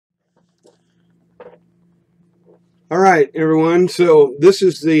All right, everyone. So this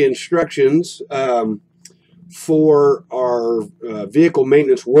is the instructions for our vehicle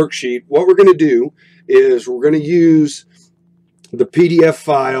maintenance worksheet. What we're going to do is we're going to use the PDF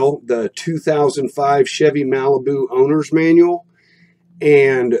file, the 2005 Chevy Malibu Owner's Manual,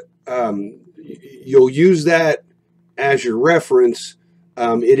 and you'll use that as your reference.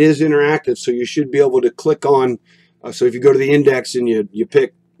 It is interactive, so you should be able to click on. So if you go to the index and you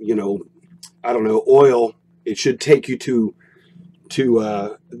pick, I don't know, oil, it should take you to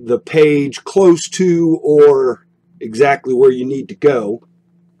the page close to or exactly where you need to go.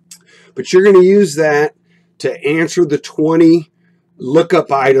 But you're going to use that to answer the 20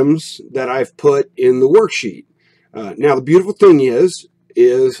 lookup items that I've put in the worksheet. Now, the beautiful thing is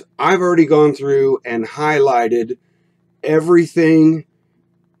I've already gone through and highlighted everything.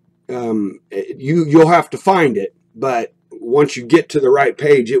 You'll have to find it, but once you get to the right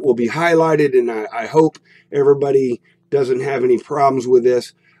page, it will be highlighted, and I hope everybody doesn't have any problems with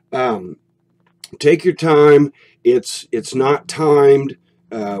this. Take your time. It's not timed.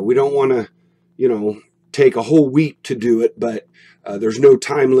 We don't want to, take a whole week to do it, but there's no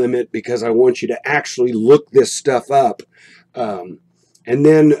time limit because I want you to actually look this stuff up. And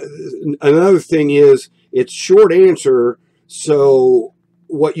then another thing is it's short answer, so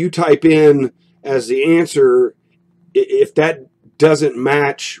what you type in as the answer, if that doesn't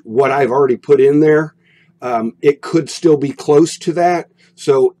match what I've already put in there, it could still be close to that.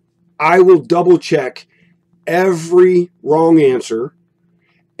 So I will double check every wrong answer.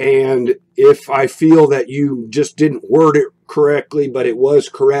 And if I feel that you just didn't word it correctly, but it was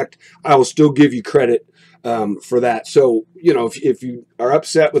correct, I will still give you credit for that. So, if you are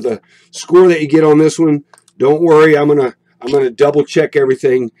upset with the score that you get on this one, don't worry. I'm gonna double check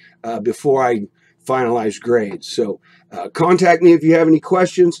everything before I finalize grades. So contact me if you have any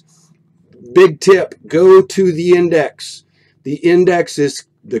questions. Big tip, go to the index. The index is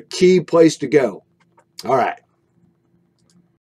the key place to go. All right.